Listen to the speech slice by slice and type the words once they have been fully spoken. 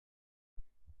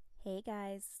Hey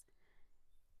guys,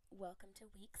 welcome to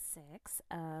week 6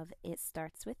 of It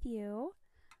Starts With You.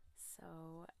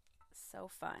 So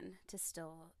fun to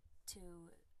still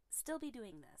be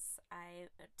doing this.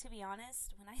 To be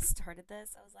honest, when I started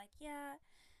this, I was like, yeah,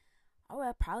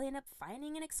 I'll probably end up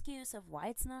finding an excuse of why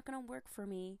it's not going to work for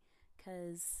me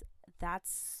cuz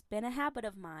that's been a habit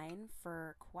of mine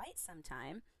for quite some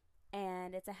time,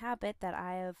 and it's a habit that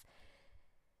I have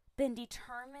been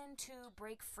determined to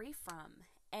break free from.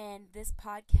 And this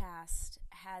podcast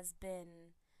has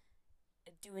been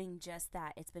doing just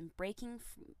that. It's been breaking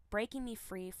me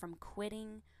free from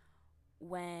quitting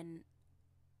when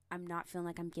I'm not feeling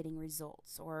like I'm getting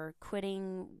results, or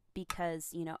quitting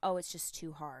because, oh, it's just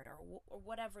too hard, or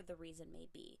whatever the reason may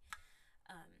be.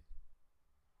 Um,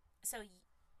 so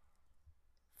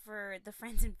for the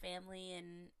friends and family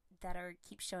and that are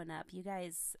keep showing up, you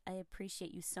guys, I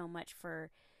appreciate you so much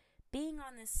for being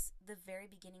on the very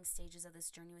beginning stages of this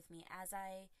journey with me as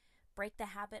I break the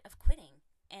habit of quitting.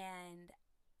 And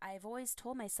I've always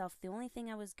told myself the only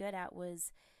thing I was good at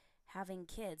was having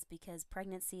kids, because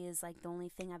pregnancy is like the only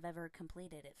thing I've ever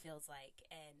completed, it feels like.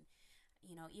 And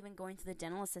even going to the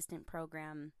dental assistant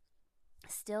program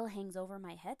still hangs over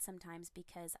my head sometimes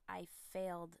because I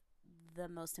failed the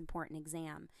most important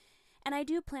exam. And I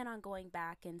do plan on going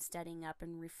back and studying up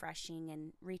and refreshing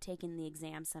and retaking the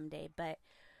exam someday, but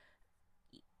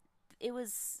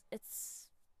it's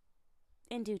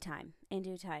in due time. In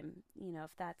due time,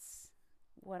 if that's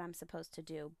what I'm supposed to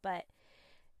do. But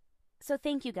so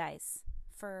thank you guys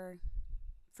for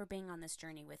being on this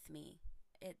journey with me.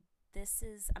 It this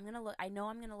is I'm going to look I know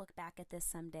I'm going to look back at this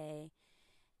someday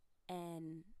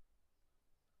and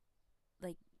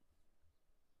like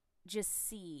just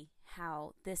see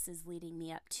how this is leading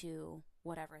me up to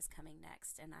whatever is coming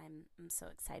next, and I'm so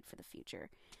excited for the future.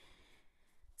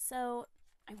 So,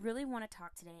 I really want to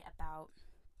talk today about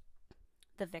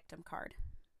the victim card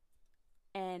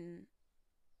and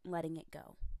letting it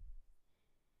go.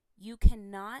 You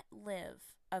cannot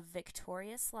live a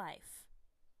victorious life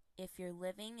if you're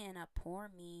living in a poor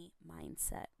me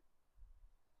mindset.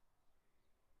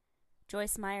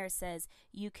 Joyce Meyer says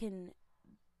you can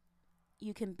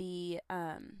be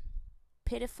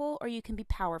pitiful or you can be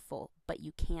powerful, but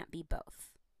you can't be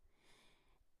both.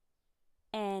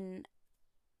 And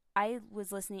I've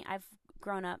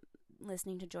grown up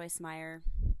listening to Joyce Meyer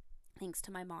thanks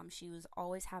to my mom. She was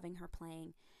always having her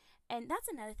playing. And that's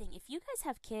another thing. If you guys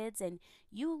have kids and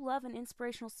you love an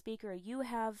inspirational speaker, you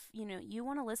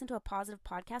want to listen to a positive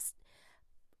podcast,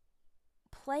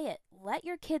 play it. Let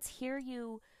your kids hear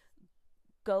you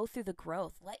go through the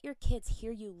growth. Let your kids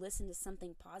hear you listen to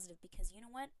something positive, because you know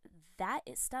what?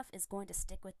 Stuff is going to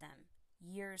stick with them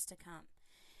years to come.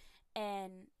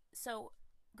 And so,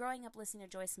 growing up listening to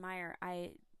Joyce Meyer,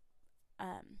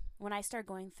 when I started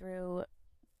going through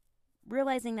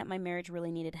realizing that my marriage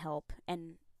really needed help,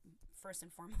 and first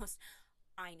and foremost,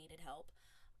 I needed help,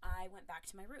 I went back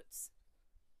to my roots.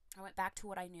 I went back to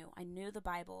what I knew. I knew the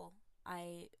Bible.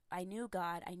 I knew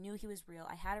God. I knew He was real.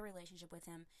 I had a relationship with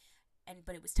Him,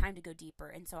 but it was time to go deeper.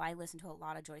 And so I listened to a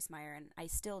lot of Joyce Meyer, and I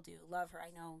still do love her.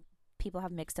 I know people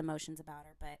have mixed emotions about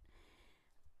her, but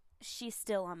she's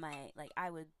still on my, like, I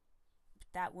would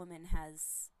that woman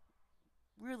has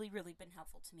really, really been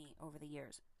helpful to me over the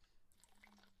years.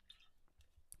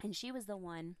 And she was the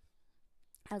one,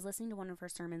 I was listening to one of her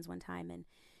sermons one time, and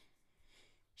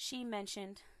she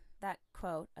mentioned that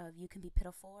quote of, you can be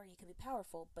pitiful or you can be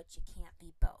powerful, but you can't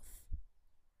be both.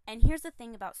 And here's the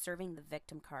thing about serving the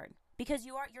victim card, because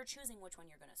you're choosing which one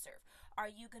you're going to serve. Are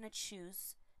you going to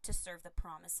choose to serve the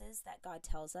promises that God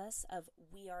tells us of,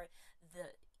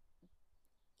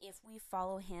 if we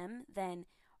follow Him, then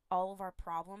all of our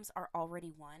problems are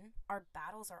already won. Our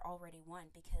battles are already won,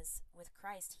 because with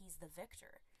Christ, He's the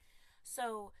victor.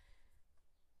 So,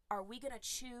 are we going to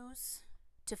choose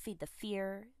to feed the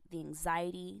fear, the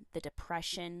anxiety, the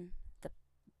depression,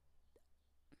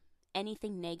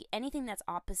 anything that's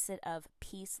opposite of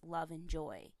peace, love, and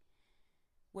joy,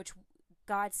 which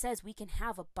God says we can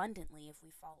have abundantly if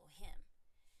we follow Him?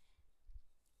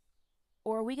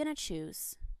 Or are we going to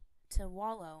choose to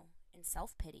wallow in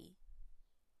self-pity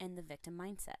and the victim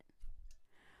mindset?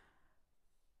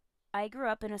 I grew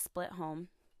up in a split home.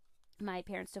 My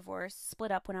parents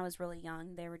split up when I was really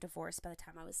young. They were divorced by the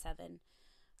time I was 7.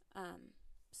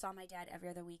 Saw my dad every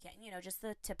other weekend. Just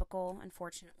the typical,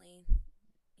 unfortunately,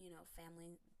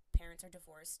 family, parents are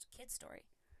divorced, kid story.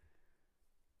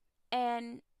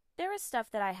 And there was stuff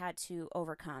that I had to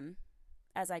overcome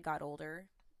as I got older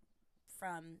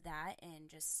from that, and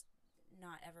just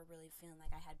not ever really feeling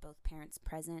like I had both parents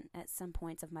present at some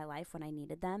points of my life when I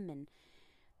needed them. And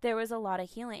there was a lot of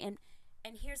healing. And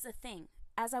And here's the thing.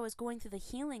 As I was going through the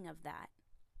healing of that,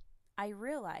 I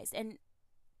realized, and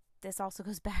this also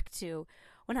goes back to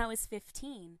when I was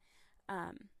 15,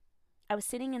 I was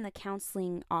sitting in the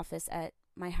counseling office at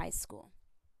my high school.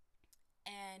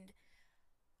 And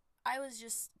I was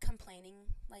just complaining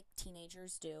like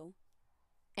teenagers do.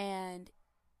 And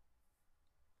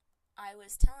I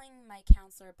was telling my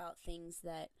counselor about things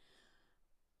that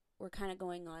were kind of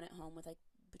going on at home with like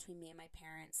between me and my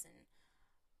parents, and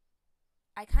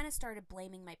I kind of started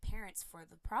blaming my parents for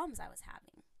the problems I was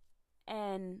having.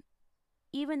 And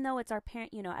even though it's our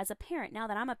parent, as a parent, now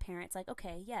that I'm a parent, it's like,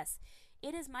 okay, yes,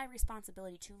 it is my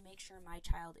responsibility to make sure my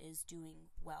child is doing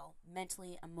well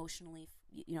mentally, emotionally,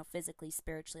 physically,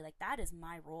 spiritually. Like, that is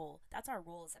my role. That's our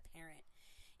role as a parent,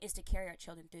 is to carry our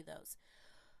children through those.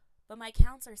 But my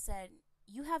counselor said,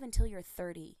 you have until you're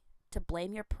 30 to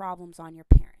blame your problems on your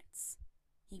parents.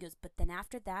 He goes, but then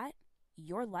after that,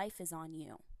 your life is on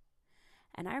you.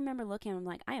 And I remember looking at him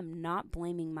like, I am not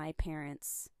blaming my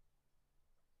parents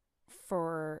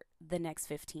for the next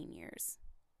 15 years.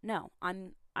 No,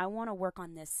 I want to work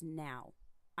on this now.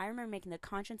 I remember making the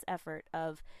conscious effort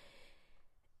of,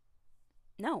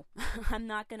 no, I'm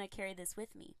not going to carry this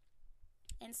with me.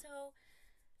 And so,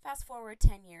 fast forward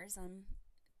 10 years,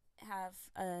 have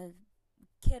a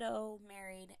kiddo,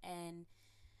 married, and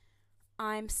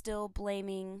I'm still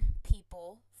blaming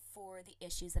people for the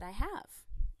issues that I have.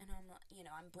 And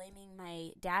I'm blaming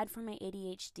my dad for my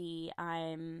ADHD.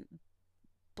 I'm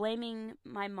blaming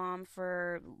my mom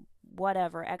for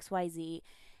whatever, XYZ.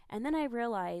 And then I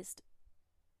realized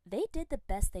they did the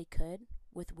best they could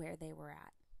with where they were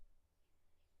at.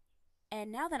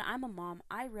 And now that I'm a mom,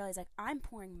 I realize like I'm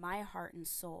pouring my heart and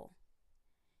soul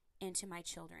into my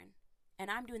children. And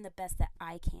I'm doing the best that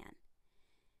I can.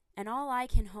 And all I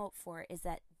can hope for is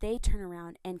that they turn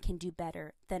around and can do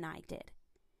better than I did.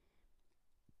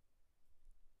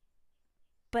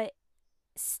 But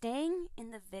staying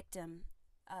in the victim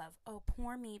of, oh,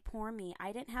 poor me,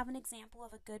 I didn't have an example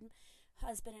of a good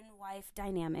husband and wife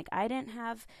dynamic. I didn't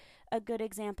have a good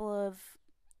example of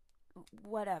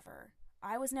whatever.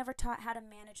 I was never taught how to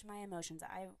manage my emotions.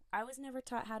 I was never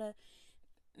taught how to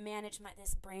manage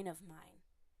this brain of mine.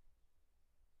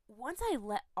 Once I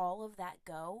let all of that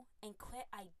go and quit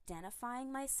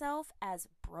identifying myself as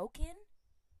broken,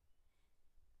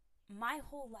 my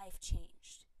whole life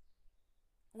changed.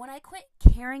 When I quit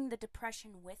carrying the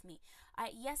depression with me,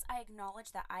 I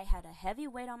acknowledge that I had a heavy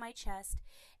weight on my chest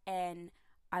and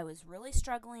I was really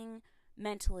struggling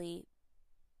mentally.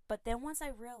 But then once I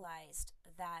realized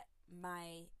that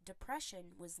my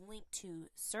depression was linked to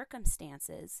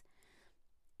circumstances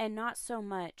and not so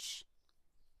much,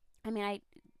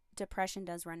 depression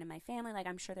does run in my family. Like,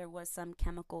 I'm sure there was some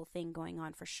chemical thing going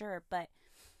on for sure. But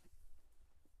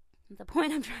the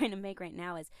point I'm trying to make right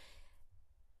now is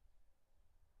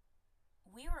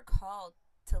we were called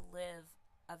to live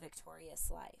a victorious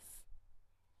life.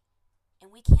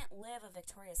 And we can't live a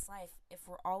victorious life if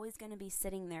we're always going to be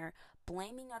sitting there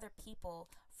blaming other people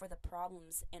for the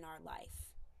problems in our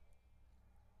life.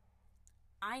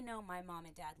 I know my mom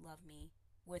and dad love me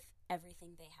with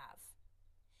everything they have.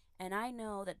 And I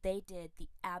know that they did the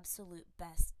absolute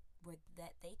best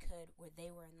that they could where they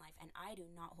were in life. And I do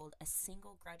not hold a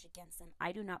single grudge against them.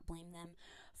 I do not blame them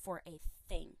for a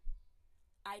thing.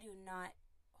 I do not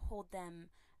hold them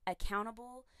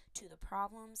accountable to the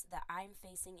problems that I'm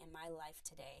facing in my life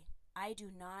today. I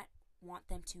do not want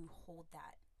them to hold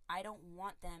that. I don't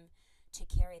want them to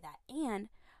carry that. And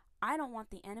I don't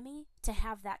want the enemy to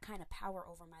have that kind of power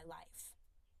over my life.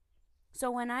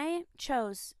 So when I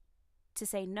chose to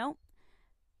say, nope,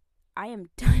 I am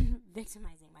done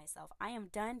victimizing myself. I am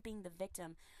done being the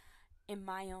victim in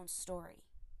my own story.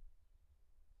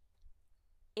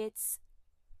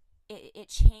 It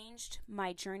changed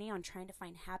my journey on trying to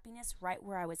find happiness right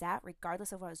where I was at,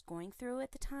 regardless of what I was going through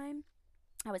at the time.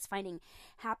 I was finding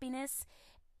happiness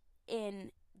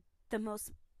in the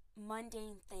most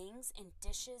mundane things, in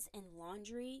dishes, in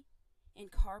laundry, in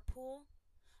carpool.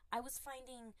 I was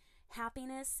finding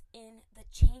happiness in the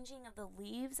changing of the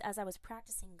leaves as I was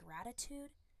practicing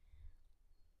gratitude.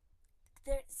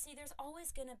 There's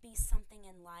always going to be something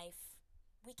in life.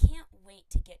 We can't wait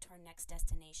to get to our next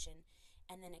destination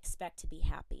and then expect to be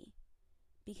happy.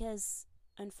 Because,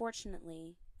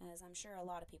 unfortunately, as I'm sure a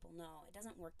lot of people know, it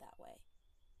doesn't work that way.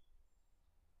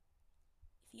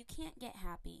 If you can't get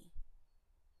happy,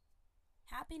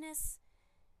 happiness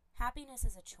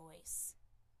is a choice.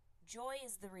 Joy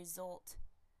is the result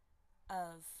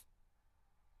of,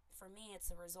 for me, it's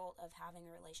the result of having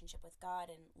a relationship with God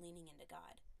and leaning into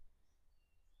God.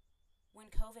 When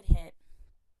COVID hit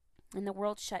and the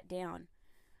world shut down,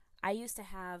 I used to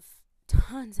have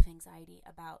tons of anxiety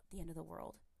about the end of the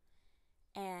world.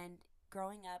 And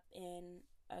growing up in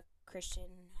a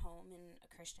Christian home, in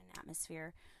a Christian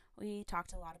atmosphere, we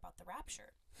talked a lot about the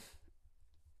rapture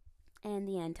and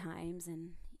the end times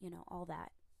and, all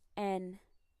that. And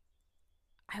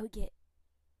I would get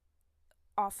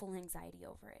awful anxiety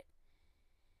over it.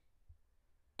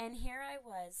 And here I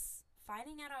was,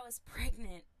 finding out I was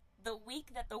pregnant the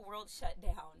week that the world shut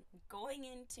down, going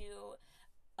into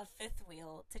a fifth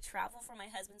wheel to travel for my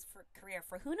husband's career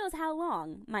for who knows how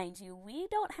long, mind you. We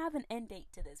don't have an end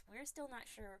date to this. We're still not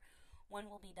sure when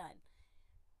we'll be done.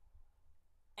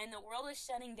 And the world is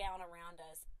shutting down around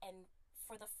us. And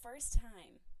for the first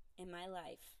time in my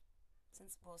life,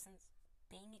 since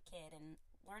being a kid and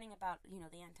learning about,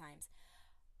 the end times,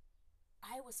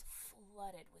 I was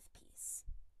flooded with peace.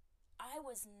 I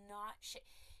was not...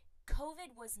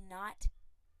 COVID was not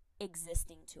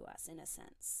existing to us in a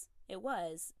sense. It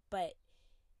was, but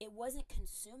it wasn't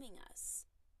consuming us.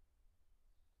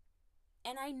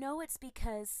 And I know it's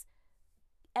because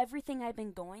everything I've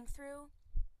been going through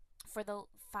for the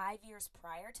 5 years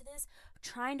prior to this,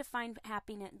 trying to find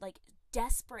happiness,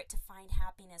 desperate to find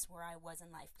happiness where I was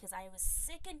in life, because I was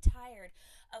sick and tired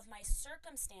of my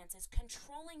circumstances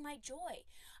controlling my joy.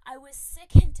 I was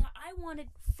sick and I wanted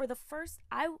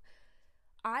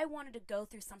to go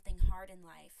through something hard in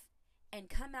life and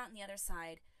come out on the other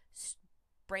side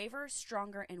braver,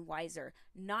 stronger, and wiser,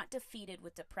 not defeated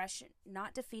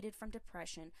from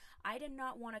depression. I did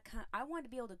not want to I wanted to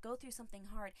be able to go through something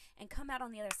hard and come out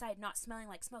on the other side not smelling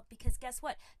like smoke, because guess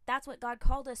what? That's what God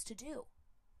called us to do.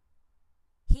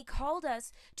 He called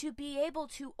us to be able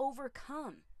to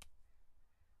overcome.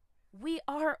 We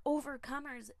are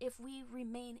overcomers if we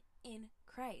remain in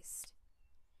Christ.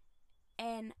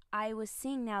 And I was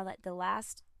seeing now that the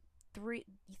last three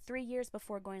years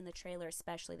before going to the trailer,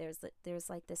 especially, there's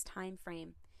this time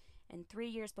frame, and 3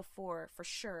 years before, for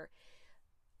sure,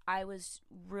 I was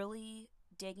really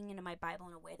digging into my Bible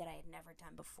in a way that I had never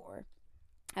done before.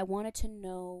 I wanted to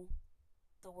know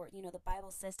the word. The Bible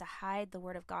says to hide the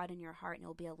word of God in your heart and it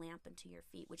will be a lamp unto your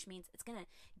feet, which means it's going to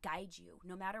guide you.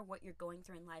 No matter what you're going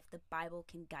through in life, the Bible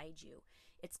can guide you.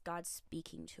 It's God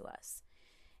speaking to us.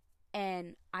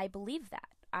 And I believe that.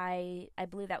 I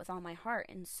believe that with all my heart.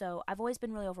 And so I've always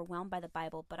been really overwhelmed by the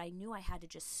Bible, but I knew I had to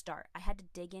just start. I had to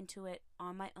dig into it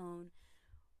on my own,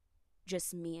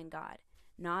 just me and God.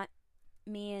 Not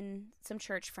me and some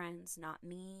church friends, not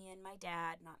me and my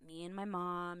dad, not me and my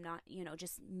mom, not,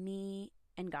 just me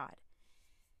and God.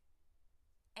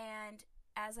 And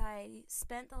as I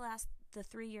spent the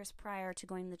 3 years prior to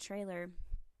going to the trailer,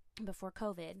 before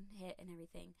COVID hit and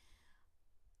everything,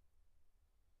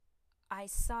 I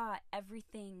saw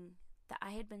everything that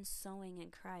I had been sowing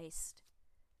in Christ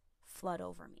flood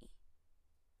over me.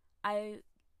 I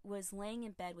was laying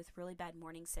in bed with really bad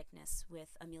morning sickness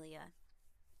with Amelia.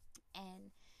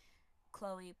 And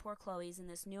Chloe, poor Chloe's in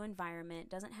this new environment,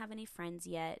 doesn't have any friends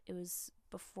yet. It was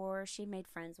before she made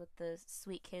friends with the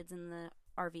sweet kids in the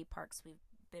RV parks we've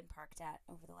been parked at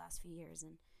over the last few years.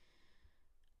 And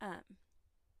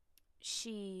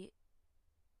she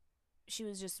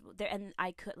was just there, and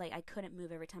I couldn't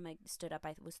move. Every time I stood up,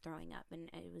 I was throwing up, and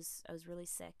I was really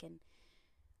sick, and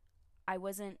I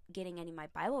wasn't getting any of my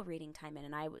Bible reading time in,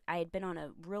 and I had been on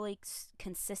a really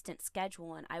consistent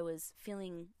schedule, and I was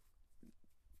feeling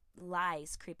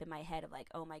lies creep in my head of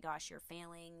oh my gosh, you're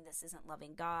failing, this isn't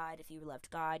loving God. If you loved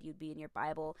God, you'd be in your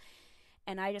Bible.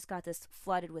 And I just got this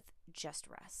flooded with just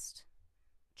rest,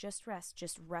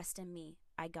 just rest in me.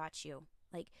 I got you.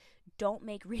 Don't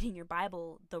make reading your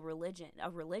Bible a religion,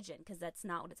 because that's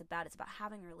not what it's about. It's about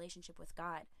having a relationship with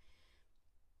God.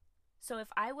 So if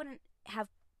I wouldn't have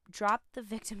dropped the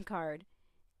victim card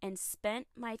and spent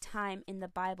my time in the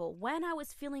Bible when I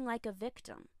was feeling like a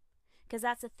victim, because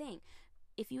that's the thing.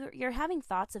 If you're having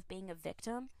thoughts of being a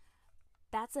victim,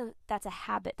 that's a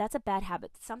habit. That's a bad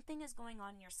habit. Something is going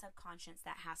on in your subconscious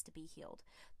that has to be healed.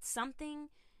 Something,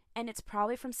 and it's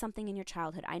probably from something in your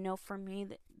childhood. I know for me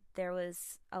that there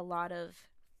was a lot of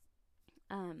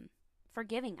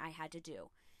forgiving I had to do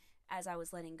as I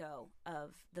was letting go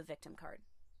of the victim card.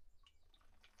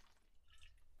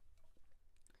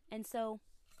 And so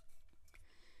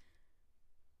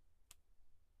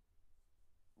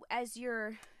as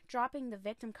you're dropping the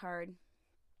victim card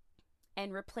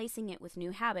and replacing it with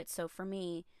new habits, so for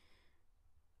me,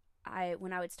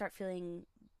 when I would start feeling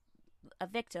a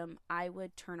victim, I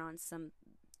would turn on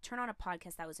a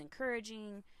podcast that was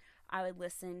encouraging. I would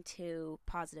listen to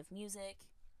positive music,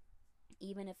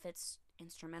 even if it's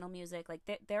instrumental music.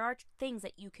 There are things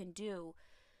that you can do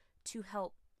to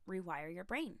help rewire your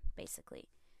brain, basically.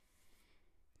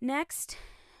 Next,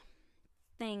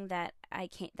 thing that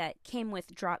came with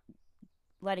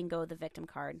letting go of the victim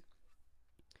card,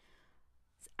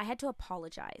 I had to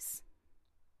apologize.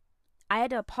 I had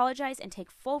to apologize and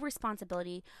take full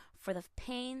responsibility for the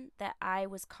pain that I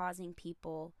was causing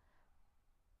people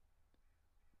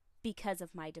because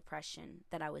of my depression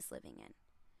that I was living in.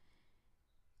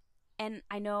 And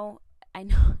I know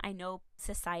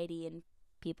society and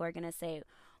people are going to say,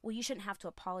 well, you shouldn't have to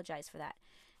apologize for that.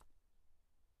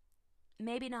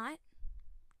 Maybe not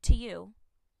to you,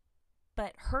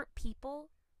 but hurt people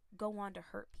go on to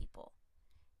hurt people.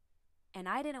 And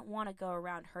I didn't want to go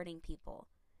around hurting people.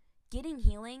 Getting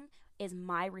healing is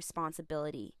my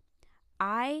responsibility.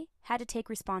 I had to take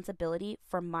responsibility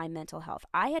for my mental health.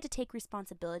 I had to take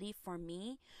responsibility for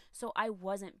me so I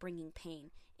wasn't bringing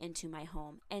pain into my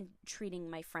home and treating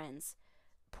my friends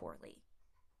poorly.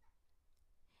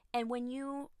 And when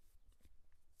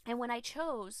I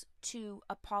chose to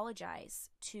apologize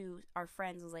to our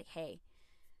friends, I was like, hey,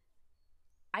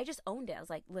 I just owned it. I was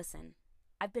like, listen,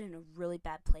 I've been in a really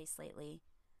bad place lately,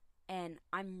 and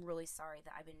I'm really sorry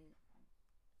that I've been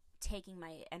taking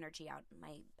my energy out,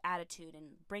 my attitude,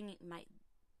 and bringing my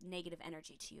negative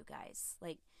energy to you guys.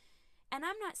 Like, and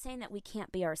I'm not saying that we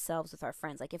can't be ourselves with our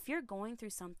friends. Like, if you're going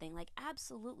through something, like,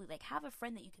 absolutely, like, have a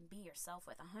friend that you can be yourself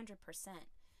with 100%.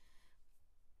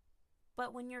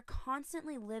 But when you're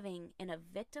constantly living in a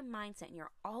victim mindset and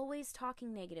you're always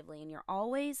talking negatively and you're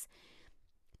always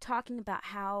talking about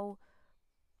how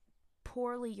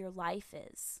poorly your life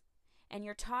is, and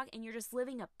you're just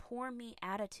living a poor me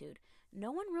attitude,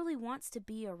 no one really wants to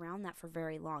be around that for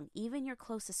very long, even your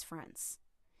closest friends.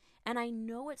 And I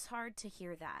know it's hard to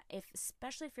hear that,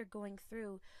 especially if you're going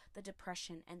through the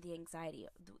depression and the anxiety.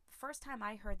 The first time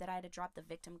I heard that I had to drop the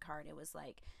victim card, it was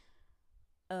like,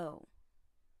 oh,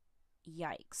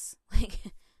 yikes. Like,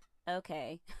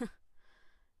 okay.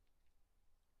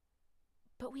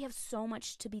 But we have so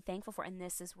much to be thankful for, and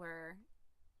this is where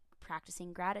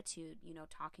practicing gratitude,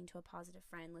 talking to a positive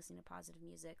friend, listening to positive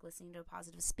music, listening to a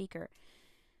positive speaker.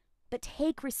 But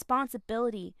take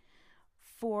responsibility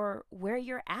for where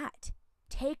you're at.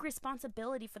 Take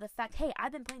responsibility for the fact, hey,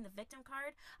 I've been playing the victim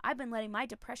card. I've been letting my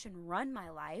depression run my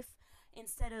life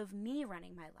instead of me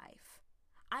running my life.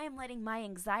 I am letting my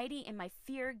anxiety and my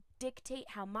fear dictate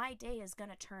how my day is going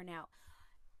to turn out.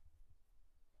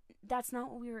 That's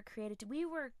not what we were created to. We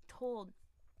were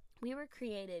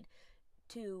created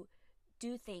to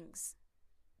do things,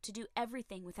 to do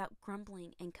everything without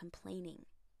grumbling and complaining.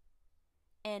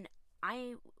 And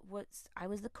I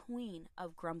was the queen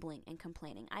of grumbling and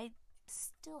complaining. I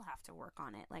still have to work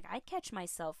on it. Like, I catch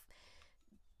myself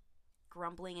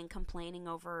grumbling and complaining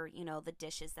over, the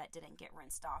dishes that didn't get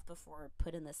rinsed off before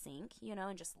put in the sink,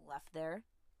 and just left there.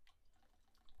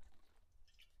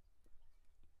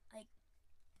 Like,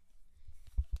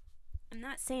 I'm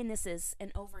not saying this is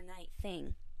an overnight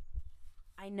thing.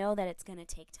 I know that it's going to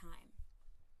take time.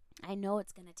 I know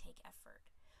it's going to take effort.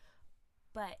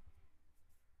 But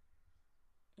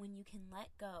when you can let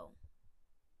go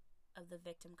of the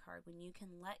victim card, when you can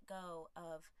let go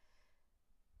of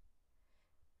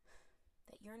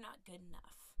that you're not good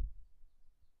enough,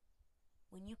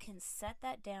 when you can set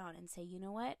that down and say, you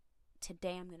know what,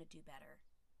 today I'm going to do better.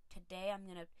 Today I'm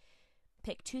going to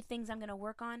pick 2 things I'm going to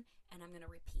work on, and I'm going to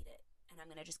repeat it. And I'm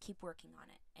going to just keep working on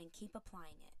it and keep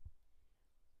applying it.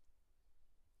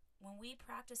 When we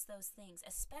practice those things,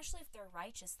 especially if they're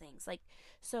righteous things, like,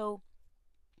 so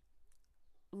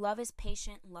love is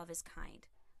patient, love is kind.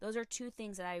 Those are 2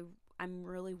 things that I'm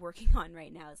really working on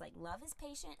right now. It's like, love is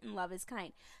patient and love is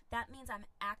kind. That means I'm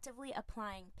actively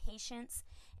applying patience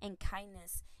and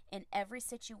kindness in every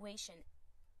situation,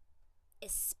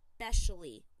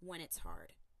 especially when it's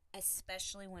hard.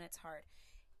 Especially when it's hard.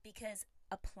 Because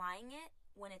applying it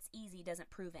when it's easy doesn't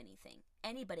prove anything.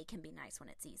 Anybody can be nice when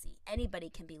it's easy. Anybody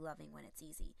can be loving when it's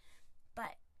easy.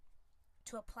 But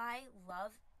to apply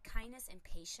love, kindness, and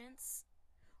patience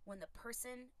when the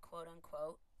person, quote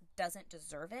unquote, doesn't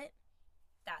deserve it,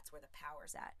 that's where the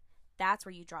power's at. That's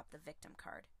where you drop the victim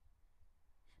card.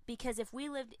 Because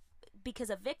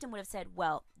a victim would have said,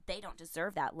 well, they don't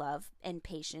deserve that love and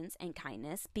patience and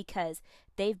kindness because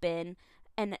they've been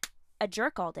a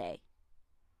jerk all day.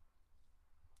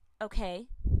 Okay,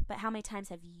 but how many times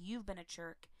have you been a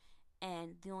jerk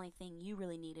and the only thing you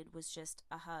really needed was just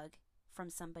a hug from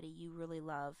somebody you really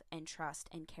love and trust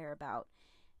and care about,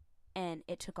 and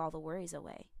it took all the worries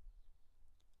away?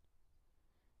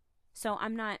 So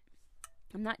I'm not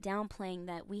downplaying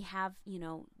that we have,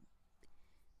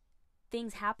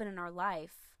 things happen in our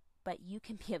life, but you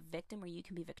can be a victim or you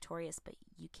can be victorious, but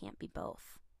you can't be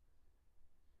both.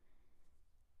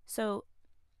 So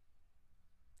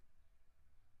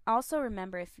Also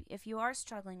remember, if you are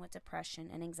struggling with depression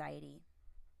and anxiety,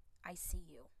 I see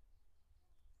you.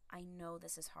 I know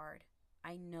this is hard.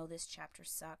 I know this chapter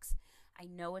sucks. I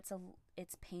know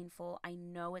it's painful. I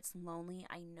know it's lonely.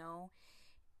 I know.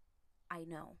 I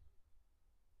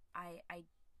I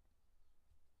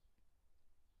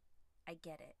I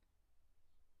get it.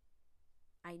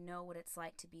 I know what it's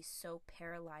like to be so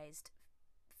paralyzed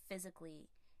physically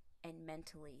and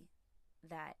mentally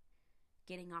that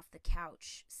getting off the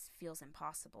couch feels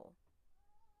impossible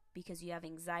because you have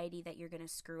anxiety that you're going to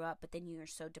screw up, but then you're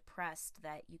so depressed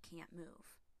that you can't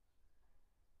move.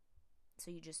 So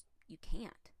you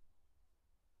can't.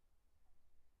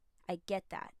 I get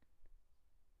that.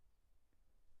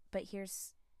 But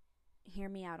hear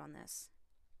me out on this.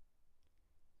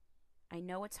 I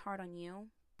know it's hard on you,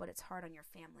 but it's hard on your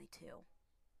family too.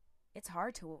 It's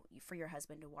hard for your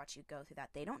husband to watch you go through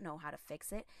that. They don't know how to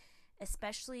fix it,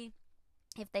 especially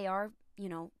if they are,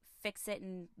 fix it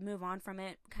and move on from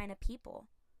it kind of people.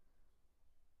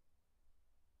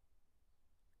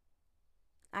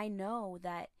 I know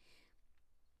that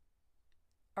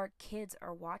our kids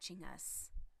are watching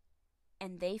us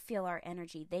and they feel our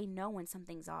energy. They know when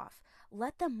something's off.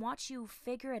 Let them watch you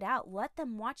figure it out. Let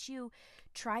them watch you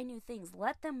try new things.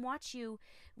 Let them watch you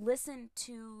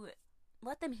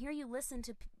let them hear you listen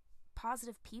to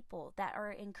positive people that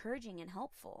are encouraging and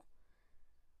helpful.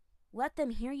 Let them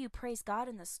hear you praise God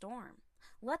in the storm.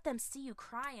 Let them see you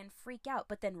cry and freak out,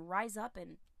 but then rise up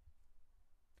and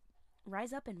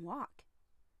walk.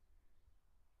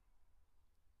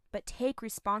 But take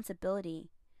responsibility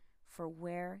for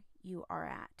where you are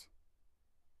at.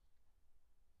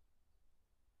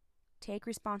 Take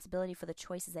responsibility for the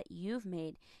choices that you've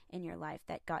made in your life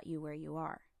that got you where you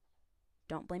are.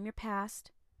 Don't blame your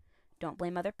past. Don't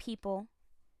blame other people.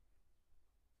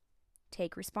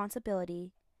 Take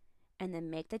responsibility and then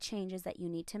make the changes that you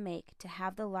need to make to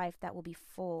have the life that will be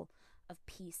full of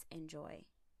peace and joy.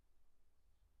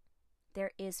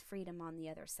 There is freedom on the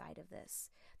other side of this.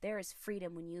 There is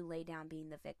freedom when you lay down being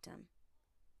the victim.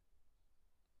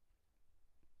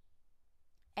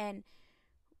 And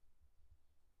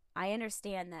I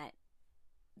understand that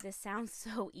this sounds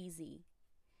so easy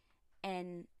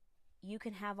and you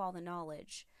can have all the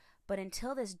knowledge, but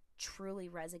until this truly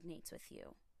resonates with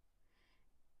you,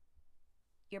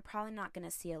 you're probably not going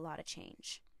to see a lot of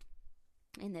change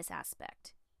in this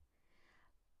aspect.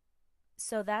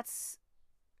 So that's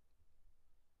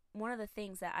one of the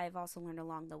things that I've also learned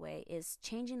along the way is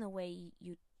changing the way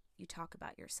you talk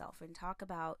about yourself and talk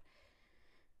about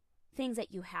things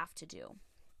that you have to do.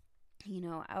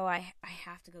 I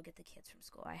have to go get the kids from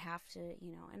school. I have to,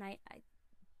 and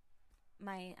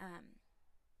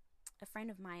a friend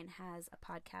of mine has a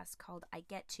podcast called I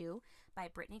Get To by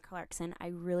Brittany Clarkson. I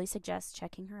really suggest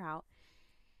checking her out.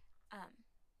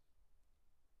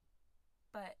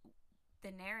 But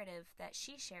the narrative that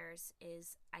she shares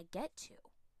is I get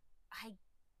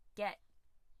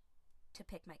to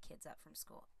pick my kids up from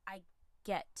school. I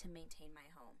get to maintain my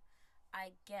home.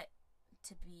 I get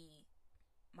to be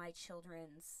my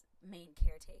children's main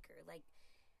caretaker. Like,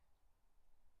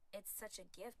 it's such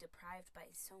a gift deprived by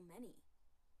so many.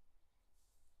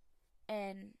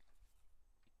 And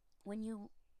when you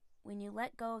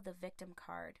let go of the victim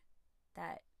card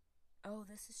that, oh,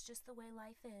 this is just the way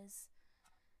life is,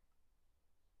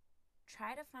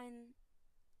 try to find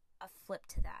a flip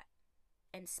to that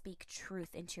and speak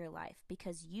truth into your life,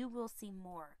 because you will see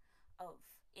more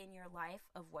in your life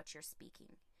of what you're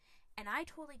speaking. And I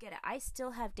totally get it. I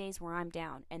still have days where I'm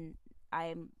down and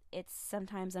it's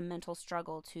sometimes a mental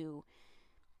struggle to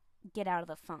get out of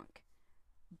the funk.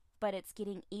 But it's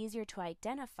getting easier to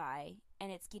identify,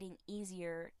 and it's getting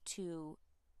easier to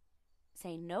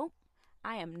say, nope,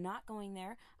 I am not going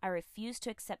there. I refuse to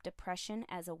accept depression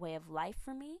as a way of life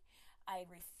for me. I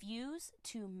refuse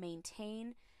to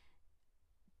maintain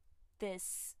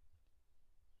this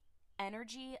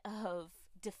energy of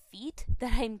defeat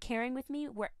that I'm carrying with me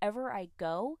wherever I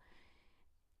go.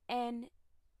 And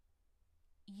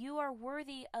you are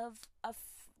worthy of a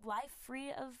life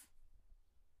free of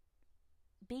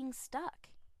being stuck.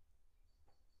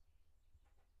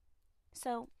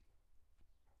 So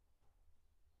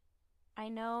I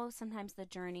know sometimes the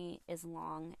journey is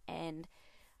long, and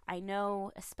I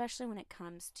know especially when it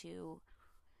comes to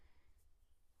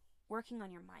working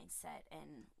on your mindset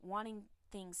and wanting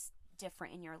things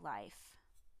different in your life.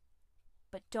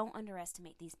 But don't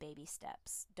underestimate these baby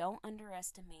steps. Don't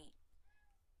underestimate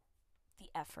the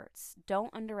efforts.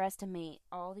 Don't underestimate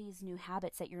all these new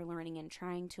habits that you're learning and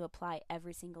trying to apply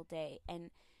every single day.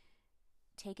 And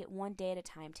take it one day at a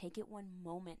time. Take it one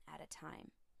moment at a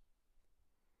time.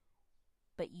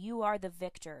 but you are the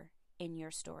victor in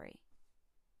your story.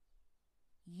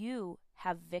 You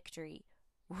have victory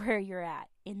where you're at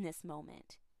in this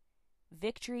moment.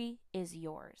 Victory is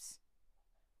yours.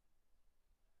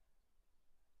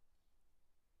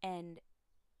 And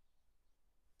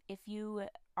if you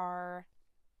are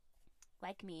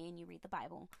like me and you read the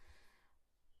Bible,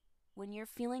 when you're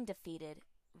feeling defeated,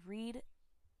 read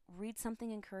something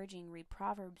encouraging. Read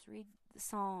Proverbs, read the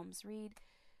Psalms,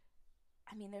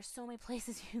 there's so many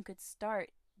places you could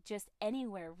start, just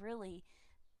anywhere really,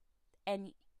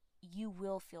 and you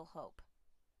will feel hope.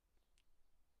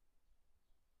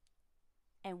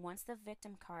 And once the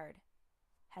victim card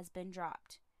has been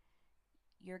dropped,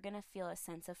 you're going to feel a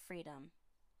sense of freedom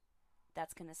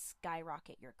that's going to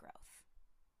skyrocket your growth.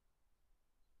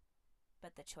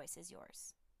 But the choice is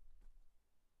yours.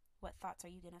 What thoughts are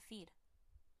you going to feed?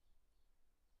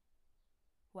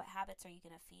 What habits are you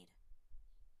going to feed?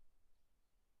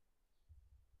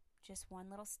 Just one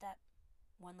little step,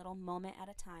 one little moment at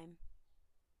a time,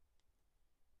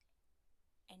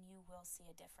 and you will see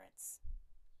a difference.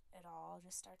 It all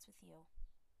just starts with you.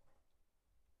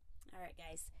 All right,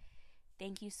 guys.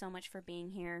 Thank you so much for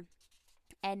being here.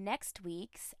 And next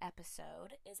week's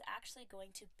episode is actually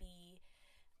going to be,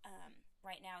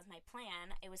 right now is my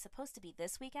plan. It was supposed to be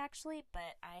this week, actually,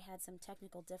 but I had some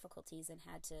technical difficulties and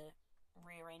had to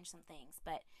rearrange some things.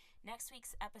 But next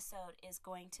week's episode is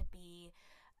going to be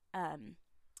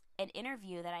an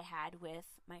interview that I had with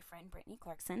my friend Brittany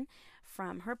Clarkson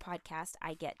from her podcast,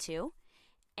 I Get To.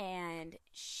 And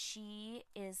she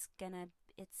is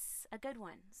it's a good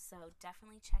one. So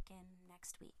definitely check in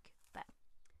next week. But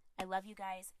I love you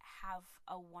guys. Have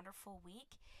a wonderful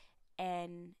week.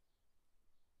 And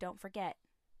don't forget,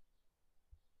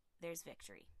 there's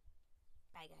victory.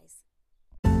 Bye, guys.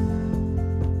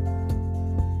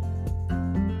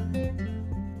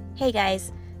 Hey,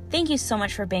 guys. Thank you so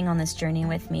much for being on this journey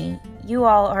with me. You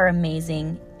all are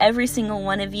amazing. Every single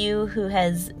one of you who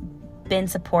has been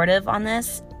supportive on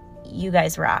this, you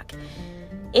guys rock.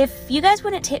 If you guys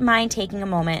wouldn't mind taking a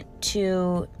moment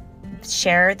to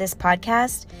share this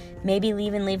podcast, maybe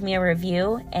leave me a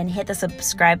review and hit the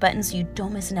subscribe button so you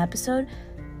don't miss an episode,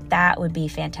 that would be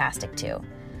fantastic too.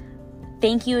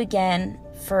 Thank you again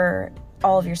for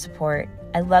all of your support.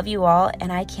 I love you all, and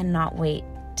I cannot wait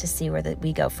to see where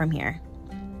we go from here.